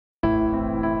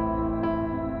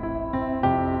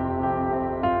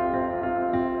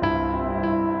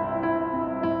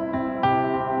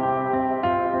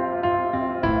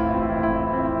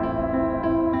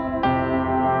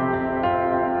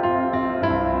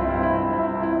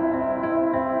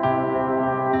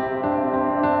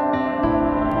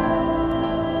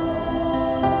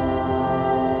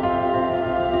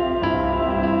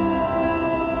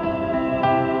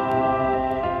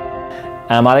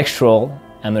I'm Alex Troll.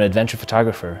 I'm an adventure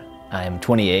photographer. I'm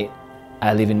 28.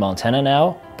 I live in Montana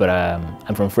now, but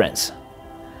I'm from France.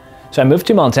 So I moved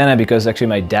to Montana because actually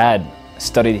my dad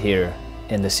studied here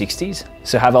in the 60s.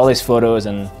 So I have all these photos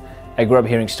and I grew up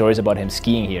hearing stories about him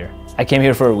skiing here. I came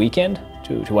here for a weekend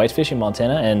to Whitefish in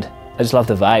Montana and I just love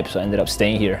the vibe, so I ended up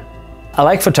staying here. I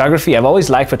like photography. I've always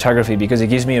liked photography because it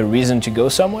gives me a reason to go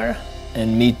somewhere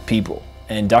and meet people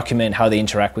and document how they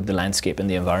interact with the landscape and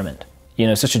the environment. You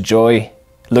know, it's such a joy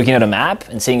looking at a map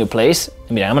and seeing a place.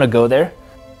 I mean, I'm gonna go there.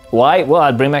 Why? Well,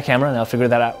 I'll bring my camera and I'll figure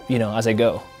that out, you know, as I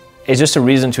go. It's just a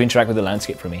reason to interact with the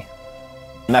landscape for me.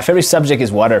 My favorite subject is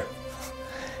water.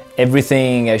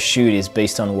 Everything I shoot is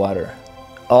based on water.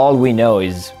 All we know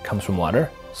comes from water.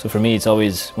 So for me, it's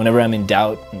always, whenever I'm in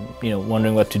doubt, and, you know,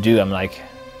 wondering what to do, I'm like,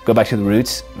 go back to the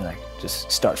roots, and like, just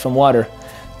start from water.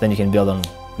 Then you can build on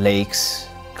lakes,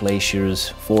 glaciers,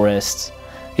 forests,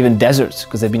 even deserts,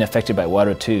 because they've been affected by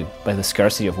water too, by the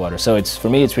scarcity of water. So for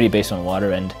me, it's really based on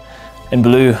water. And in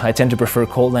blue, I tend to prefer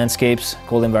cold landscapes,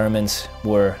 cold environments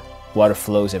where water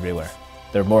flows everywhere.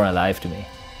 They're more alive to me.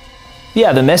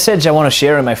 Yeah, the message I want to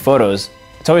share in my photos,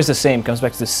 it's always the same, comes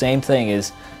back to the same thing,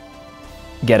 is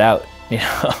get out, you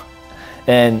know?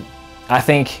 And I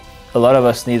think a lot of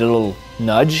us need a little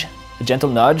nudge, a gentle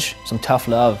nudge, some tough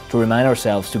love to remind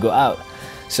ourselves to go out.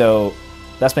 So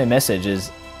that's my message,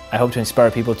 is I hope to inspire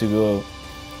people to go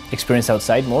experience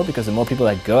outside more, because the more people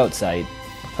that go outside,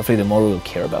 hopefully the more we will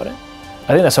care about it. I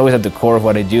think that's always at the core of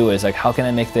what I do, is like, how can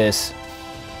I make this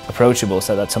approachable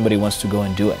so that somebody wants to go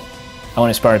and do it? I want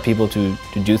to inspire people to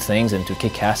do things and to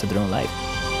kick ass at their own life.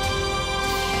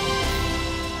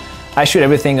 I shoot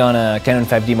everything on a Canon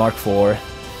 5D Mark IV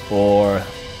or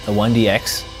a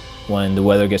 1DX when the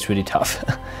weather gets really tough.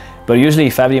 But usually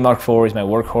 5D Mark IV is my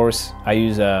workhorse. I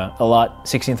use a lot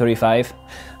 16-35.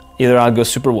 Either I'll go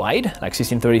super wide, like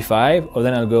 16-35, or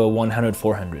then I'll go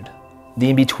 100-400. The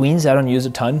in-betweens I don't use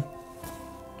a ton.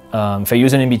 If I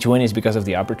use an in-between, it's because of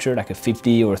the aperture, like a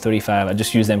 50 or 35. I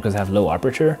just use them because I have low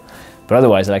aperture. But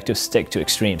otherwise, I like to stick to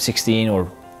extreme, 16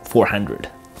 or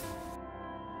 400.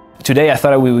 Today, I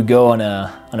thought we would go on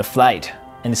a flight,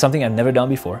 and it's something I've never done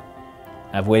before.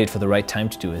 I've waited for the right time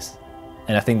to do this.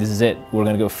 And I think this is it. We're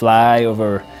gonna go fly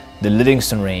over the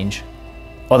Livingston Range,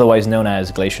 otherwise known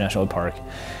as Glacier National Park.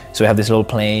 So we have this little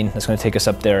plane that's gonna take us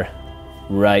up there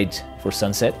right for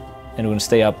sunset. And we're gonna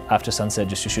stay up after sunset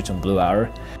just to shoot some blue hour.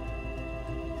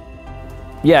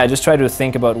 Yeah, I just try to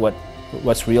think about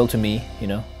what's real to me, you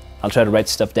know. I'll try to write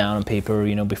stuff down on paper,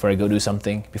 you know, before I go do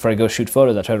something. Before I go shoot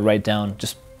photos, I try to write down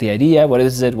just the idea, what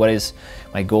is it, what is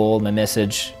my goal, my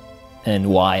message, and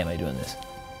why am I doing this?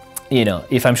 You know,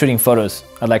 if I'm shooting photos,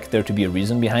 I'd like there to be a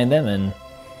reason behind them, and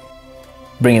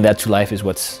bringing that to life is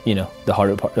what's, you know, the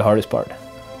hardest part.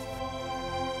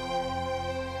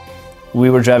 We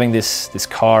were driving this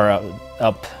car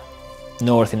up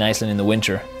north in Iceland in the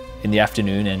winter, in the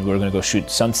afternoon, and we were gonna go shoot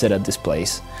sunset at this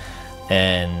place.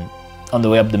 And on the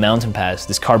way up the mountain pass,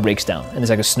 this car breaks down, and it's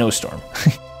like a snowstorm.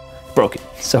 Broken.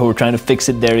 So we're trying to fix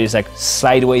it. There is like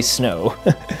sideways snow.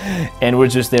 And we're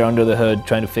just there under the hood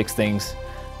trying to fix things,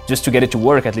 just to get it to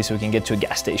work, at least so we can get to a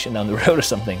gas station down the road or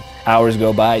something. Hours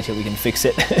go by till we can fix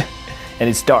it. And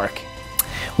it's dark.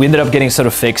 We ended up getting sort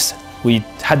of fixed. We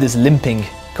had this limping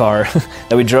car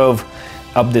that we drove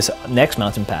up this next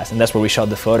mountain pass, and that's where we shot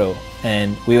the photo.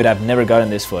 And we would have never gotten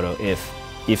this photo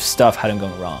if stuff hadn't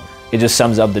gone wrong. It just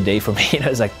sums up the day for me.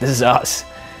 It's like, this is us.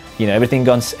 You know,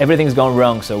 everything's gone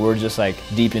wrong, so we're just like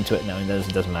deep into it now, and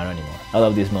it doesn't matter anymore. I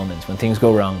love these moments. When things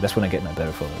go wrong, that's when I get my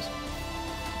better photos.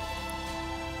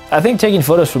 I think taking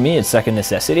photos for me, it's like a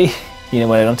necessity. You know,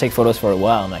 when I don't take photos for a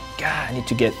while, I'm like, God, I need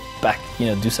to get back, you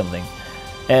know, do something.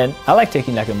 And I like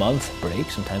taking like a month break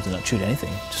sometimes and not shoot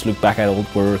anything. Just look back at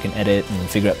old work and edit and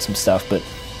figure out some stuff. But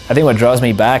I think what draws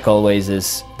me back always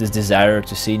is this desire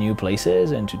to see new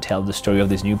places and to tell the story of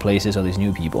these new places or these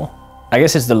new people. I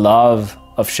guess it's the love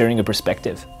of sharing a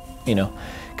perspective, you know,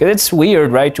 because it's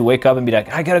weird, right, to wake up and be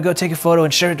like, I gotta go take a photo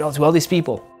and share it to all these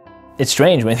people. It's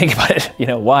strange when you think about it, you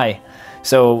know, why?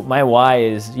 So my why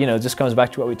is, you know, just comes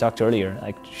back to what we talked earlier,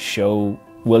 like show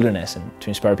wilderness and to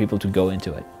inspire people to go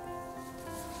into it.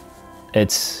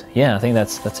 Yeah, I think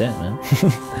that's it, man.